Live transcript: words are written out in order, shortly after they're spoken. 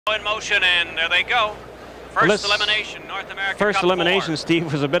In motion, and there they go. First elimination, North American First Cup elimination, 4.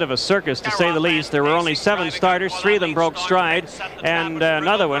 Steve, was a bit of a circus, to say the least. There were only 7 starters. 3 of them broke stride, and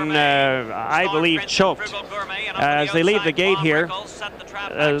another one, I believe, choked. As they leave the gate here,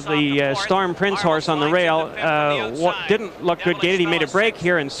 the Storm Prince horse on the rail didn't look good gated. He made a break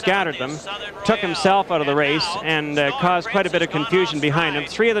here and scattered them, took himself out of the race, and caused quite a bit of confusion behind him.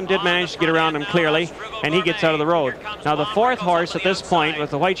 3 of them did manage to get around him clearly, and he gets out of the road. Now, the 4th horse at this point, with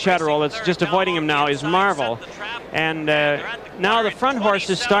the white shadow roll that's just avoiding him now, is Marvel. And now the front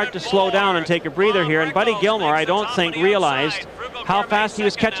horses start to slow down and take a breather here, and Buddy Gilmore, I don't think, realized how fast he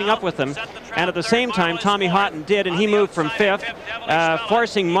was catching up with them. And at the same time, Tommy Houghton did, and he moved from 5th,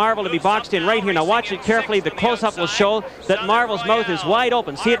 forcing Marvel to be boxed in right here. Now watch it carefully. The close-up will show that Marvel's mouth is wide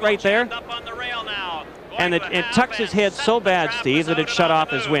open. See it right there? And it tucks his head so bad, Steve, that it shut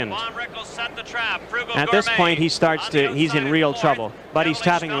off his wind. At this point, he's in real trouble. Buddy's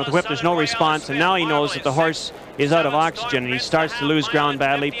tapping him with the whip. There's no response, and now he knows that the horse is out of oxygen, and he starts to lose ground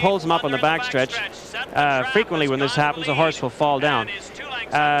badly, pulls him up on the backstretch. Frequently when this happens, the horse will fall down.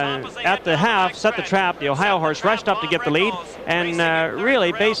 At the half, Set the Trap, the Ohio horse rushed up to get the lead, and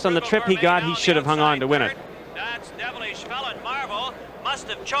really, based on the trip he got, he should have hung on to win it. That's devilish felon. Marvel must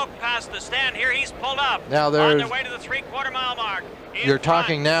have choked past the stand here. He's pulled up now on their way to the 3/4 mile mark. You're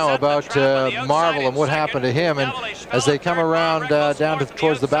talking now about Marvel and what happened to him, and as they come around down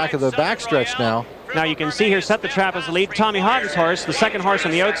towards the back of the backstretch now. Now you can see here, Set the Trap as the lead. Tommy Houghton's horse, the second horse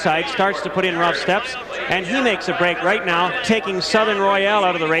on the outside, starts to put in rough steps, and he makes a break right now, taking Southern Royale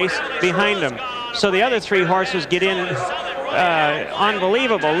out of the race behind him. So the other 3 horses get in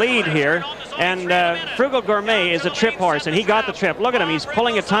unbelievable lead here. And Frugal Gourmet is a trip horse, and he got the trip. Look at him, he's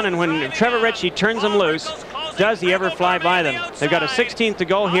pulling a ton, and when Trevor Ritchie turns him loose, does he ever fly by them? They've got a 16th to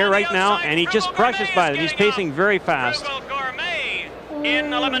go here right now, and he just brushes by them. He's pacing very fast.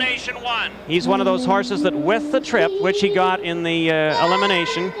 In elimination 1. He's one of those horses that with the trip, which he got in the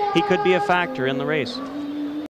elimination, he could be a factor in the race.